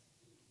friend.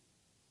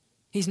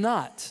 He's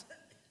not.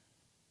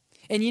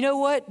 And you know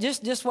what?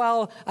 Just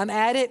while I'm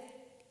at it,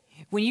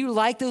 when you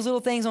like those little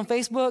things on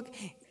Facebook,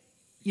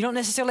 you don't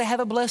necessarily have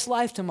a blessed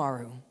life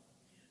tomorrow.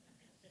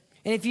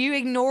 And if you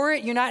ignore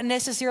it, you're not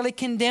necessarily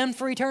condemned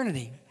for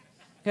eternity.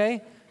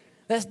 Okay?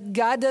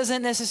 God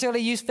doesn't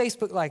necessarily use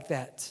Facebook like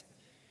that.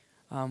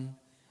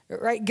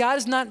 Right? God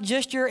is not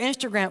just your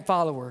Instagram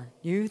follower,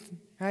 youth,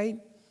 right?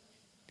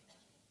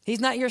 He's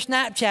not your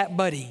Snapchat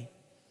buddy.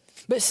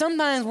 But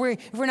sometimes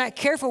if we're not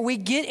careful, we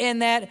get in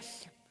that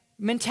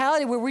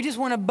mentality where we just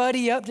want to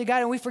buddy up to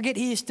God and we forget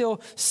he is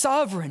still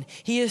sovereign.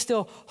 He is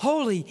still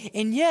holy,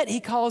 and yet he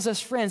calls us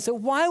friends. So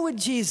why would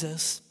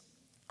Jesus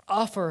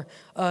offer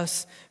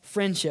us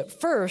friendship?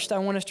 First, I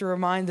want us to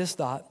remind this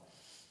thought.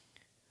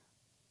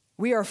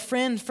 We are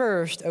friend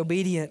first,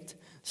 obedient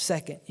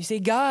second. You see,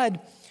 God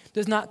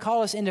does not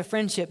call us into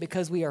friendship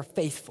because we are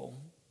faithful.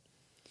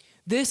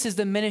 This is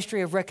the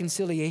ministry of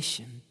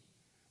reconciliation.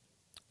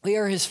 We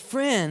are his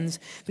friends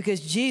because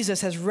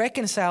Jesus has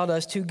reconciled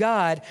us to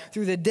God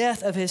through the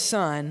death of his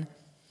Son.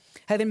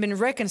 Having been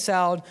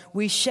reconciled,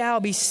 we shall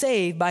be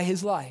saved by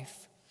his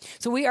life.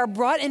 So we are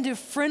brought into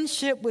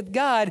friendship with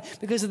God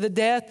because of the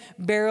death,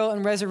 burial,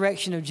 and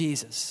resurrection of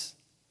Jesus.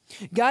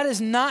 God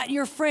is not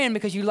your friend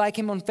because you like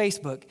him on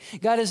Facebook.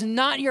 God is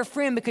not your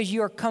friend because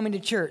you are coming to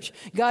church.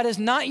 God is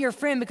not your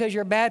friend because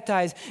you're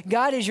baptized.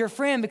 God is your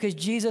friend because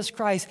Jesus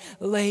Christ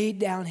laid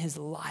down his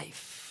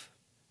life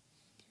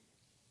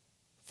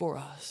for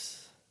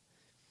us.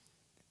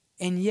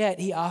 And yet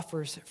he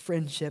offers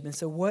friendship. And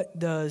so what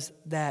does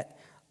that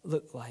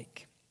look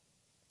like?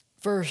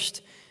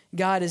 First,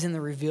 God is in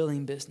the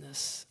revealing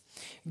business.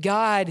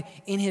 God,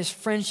 in his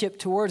friendship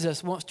towards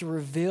us, wants to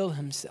reveal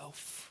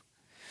himself.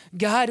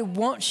 God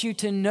wants you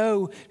to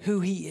know who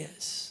he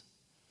is.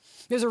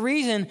 There's a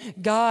reason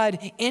God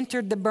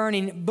entered the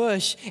burning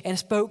bush and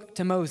spoke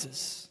to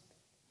Moses.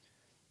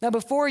 Now,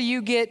 before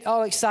you get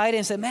all excited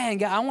and say, man,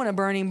 God, I want a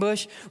burning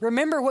bush,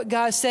 remember what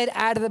God said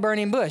out of the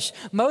burning bush.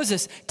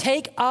 Moses,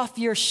 take off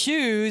your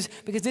shoes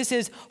because this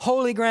is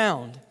holy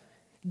ground.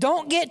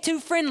 Don't get too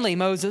friendly,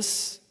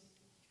 Moses,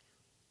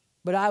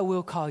 but I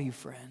will call you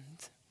friend.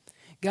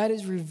 God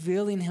is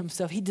revealing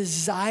himself. He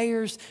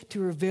desires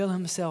to reveal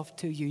himself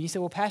to you. You say,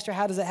 well, Pastor,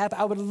 how does that happen?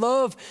 I would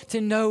love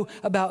to know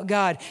about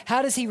God.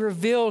 How does he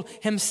reveal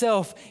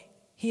himself?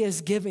 He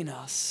is giving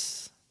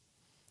us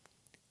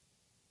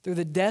through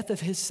the death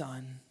of his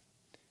Son,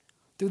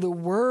 through the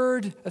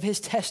word of his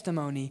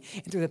testimony,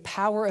 and through the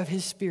power of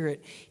his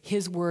Spirit,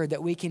 his word,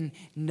 that we can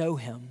know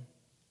him.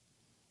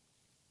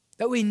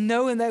 That we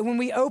know him, that when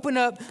we open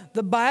up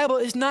the Bible,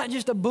 it's not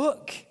just a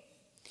book.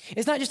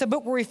 It's not just a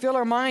book where we fill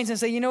our minds and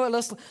say, you know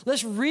what,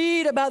 let's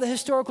read about the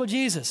historical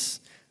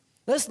Jesus.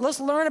 Let's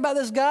learn about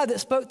this God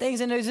that spoke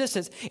things into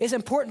existence. It's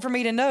important for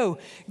me to know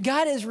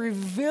God is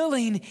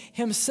revealing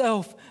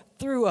himself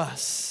through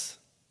us,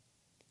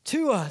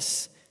 to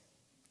us,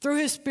 through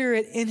his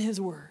Spirit in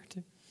his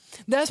word.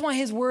 That's why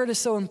his word is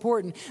so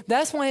important.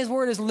 That's why his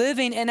word is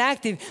living and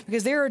active,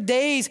 because there are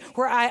days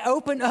where I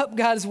open up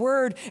God's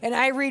word and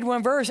I read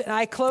one verse and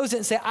I close it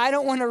and say, I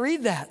don't want to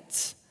read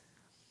that.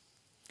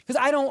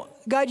 Because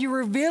God, you're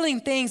revealing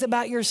things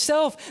about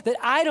yourself that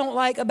I don't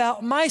like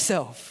about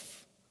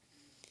myself.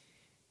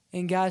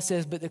 And God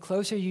says, but the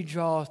closer you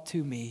draw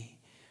to me,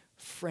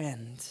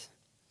 friend,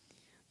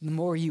 the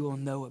more you will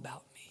know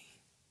about me.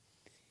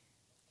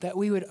 That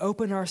we would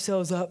open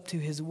ourselves up to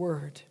his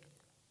word.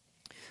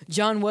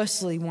 John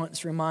Wesley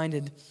once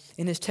reminded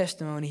in his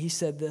testimony, he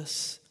said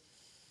this,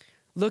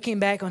 looking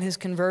back on his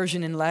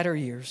conversion in latter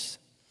years,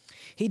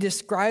 he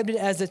described it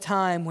as a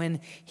time when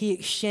he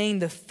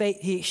exchanged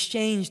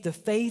the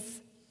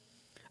faith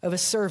of a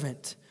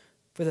servant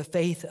for the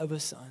faith of a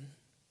son.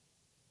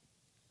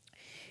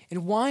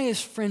 And why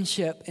is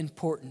friendship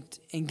important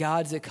in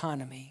God's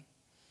economy?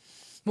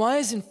 Why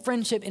is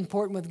friendship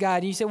important with God?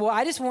 And you say, well,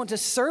 I just want to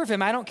serve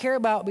him. I don't care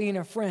about being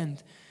a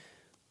friend.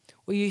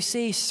 Well, you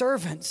see,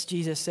 servants,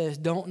 Jesus says,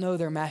 don't know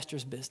their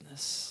master's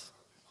business.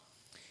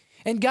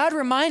 And God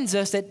reminds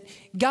us that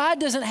God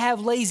doesn't have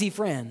lazy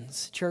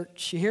friends,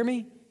 church. You hear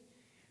me?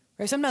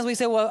 Right? Sometimes we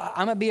say, well,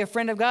 I'm going to be a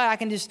friend of God. I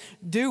can just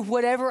do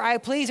whatever I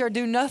please or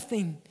do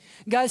nothing.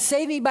 God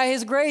saved me by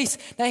his grace.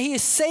 Now he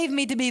has saved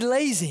me to be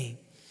lazy.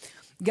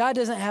 God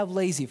doesn't have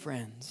lazy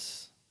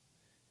friends.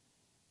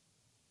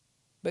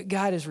 But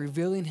God is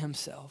revealing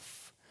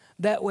himself.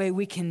 That way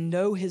we can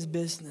know his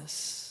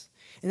business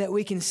and that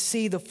we can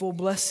see the full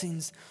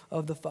blessings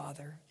of the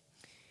Father.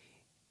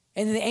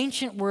 And in the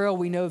ancient world,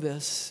 we know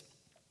this.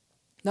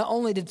 Not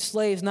only did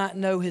slaves not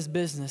know his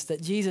business,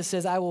 that Jesus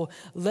says, I will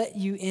let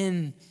you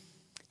in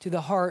to the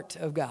heart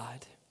of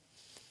God,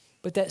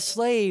 but that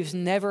slaves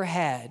never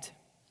had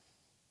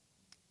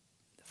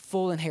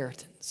full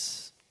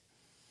inheritance.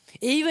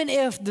 Even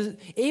if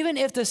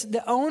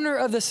the owner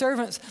of the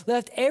servants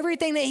left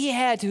everything that he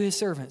had to his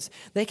servants,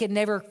 they could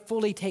never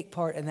fully take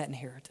part in that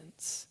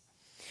inheritance.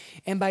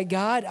 And by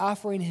God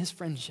offering his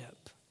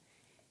friendship,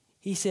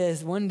 he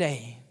says, one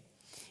day,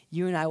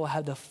 you and I will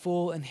have the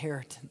full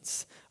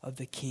inheritance of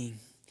the King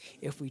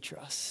if we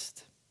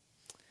trust.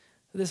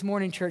 This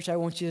morning, church, I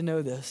want you to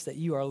know this, that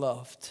you are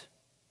loved,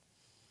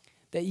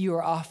 that you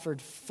are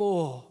offered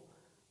full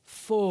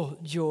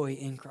joy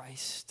in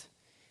Christ,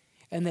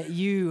 and that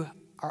you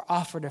are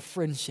offered a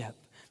friendship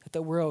that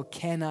the world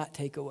cannot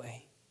take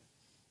away.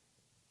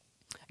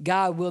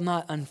 God will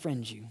not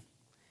unfriend you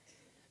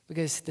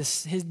because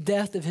his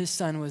death of his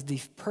son was the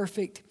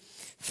perfect,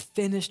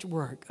 finished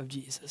work of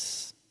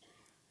Jesus.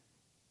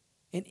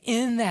 And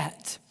in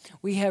that,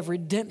 we have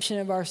redemption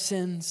of our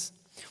sins,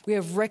 we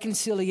have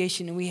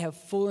reconciliation, and we have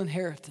full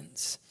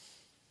inheritance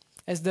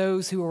as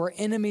those who were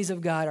enemies of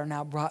God are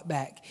now brought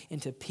back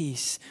into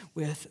peace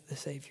with the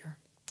Savior.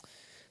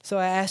 So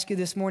I ask you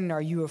this morning,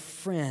 are you a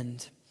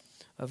friend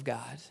of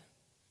God?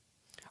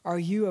 Are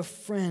you a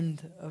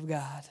friend of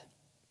God?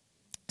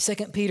 2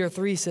 Peter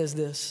 3 says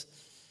this,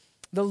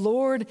 the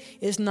Lord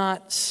is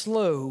not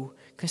slow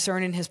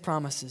concerning his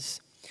promises,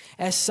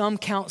 as some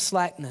count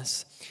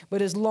slackness,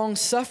 but is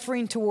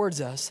long-suffering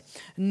towards us,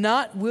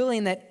 not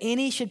willing that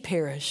any should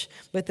perish,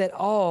 but that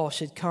all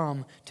should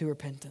come to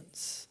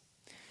repentance.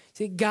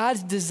 See,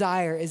 God's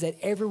desire is that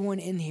everyone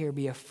in here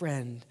be a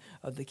friend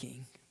of the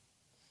King.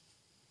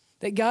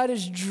 That God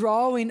is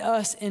drawing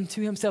us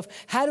into himself.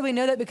 How do we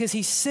know that? Because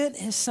he sent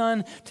his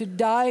son to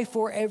die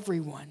for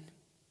everyone.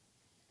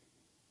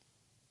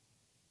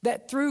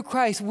 That through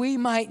Christ we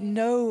might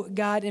know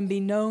God and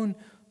be known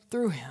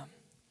through him.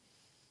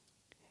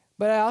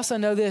 But I also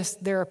know this,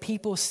 there are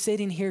people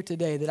sitting here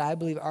today that I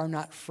believe are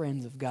not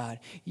friends of God.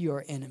 You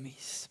are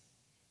enemies.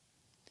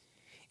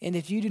 And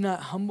if you do not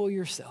humble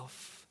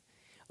yourself,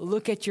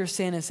 look at your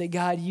sin and say,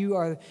 God,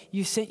 you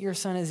sent your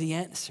son as the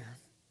answer,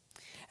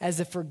 as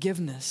the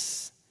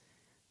forgiveness.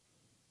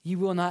 You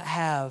will not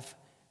have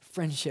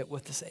friendship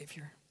with the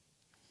Savior.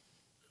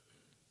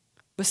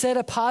 But said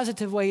a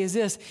positive way is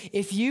this,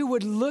 if you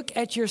would look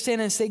at your sin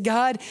and say,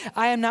 God,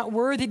 I am not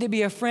worthy to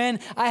be a friend.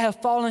 I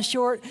have fallen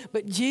short,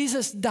 but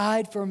Jesus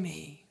died for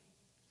me.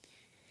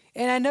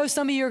 And I know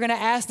some of you are going to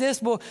ask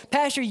this, well,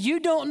 Pastor, you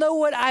don't know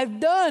what I've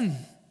done.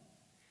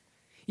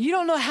 You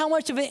don't know how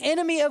much of an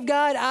enemy of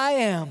God I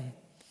am.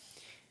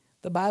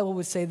 The Bible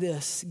would say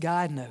this,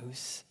 God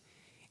knows.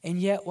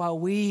 And yet while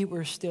we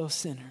were still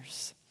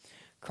sinners,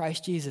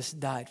 Christ Jesus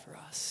died for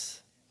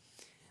us.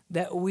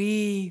 That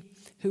we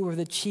who were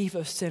the chief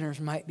of sinners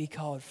might be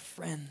called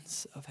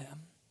friends of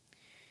him.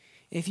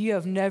 If you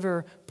have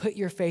never put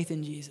your faith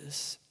in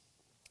Jesus,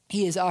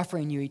 he is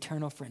offering you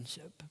eternal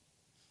friendship.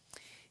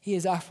 He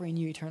is offering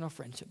you eternal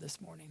friendship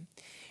this morning.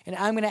 And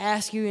I'm going to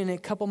ask you in a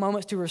couple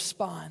moments to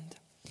respond.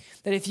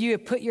 That if you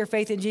have put your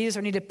faith in Jesus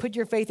or need to put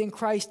your faith in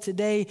Christ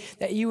today,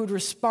 that you would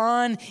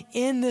respond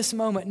in this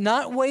moment,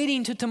 not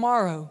waiting till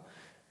tomorrow,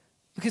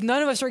 because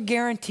none of us are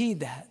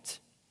guaranteed that.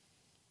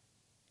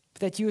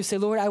 But that you would say,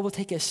 Lord, I will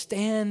take a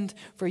stand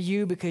for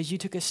you because you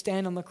took a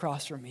stand on the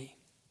cross for me.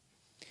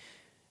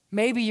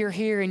 Maybe you're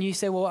here and you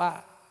say,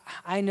 well,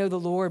 I know the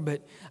Lord,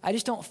 but I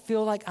just don't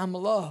feel like I'm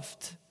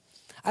loved.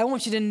 I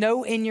want you to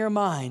know in your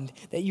mind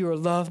that you are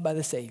loved by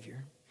the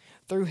Savior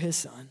through his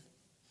son.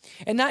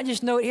 And not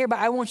just know it here, but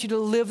I want you to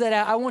live that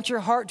out. I want your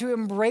heart to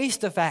embrace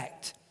the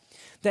fact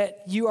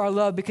that you are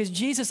loved because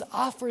Jesus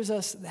offers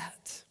us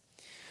that.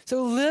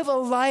 So live a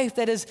life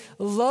that is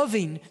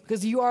loving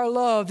because you are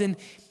loved. And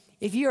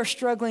if you are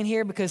struggling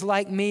here because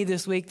like me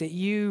this week that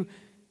your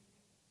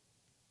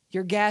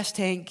gas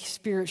tank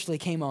spiritually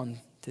came on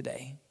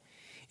today.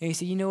 And you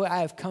say, you know what, I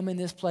have come in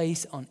this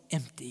place on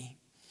empty.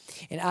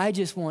 And I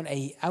just want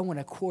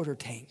a quarter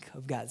tank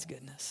of God's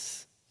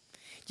goodness.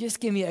 Just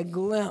give me a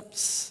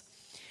glimpse.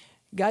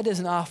 God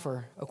doesn't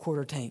offer a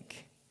quarter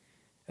tank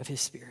of his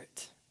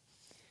Spirit.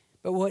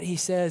 But what he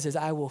says is,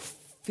 I will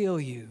fill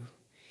you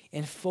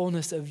in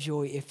fullness of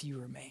joy if you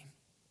remain.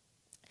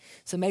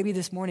 So maybe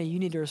this morning you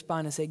need to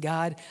respond and say,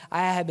 God,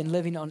 I have been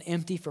living on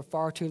empty for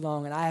far too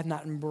long, and I have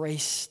not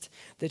embraced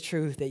the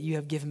truth that you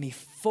have given me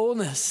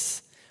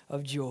fullness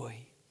of joy.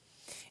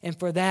 And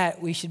for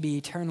that, we should be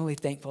eternally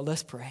thankful.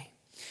 Let's pray.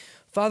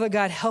 Father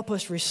God, help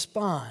us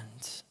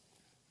respond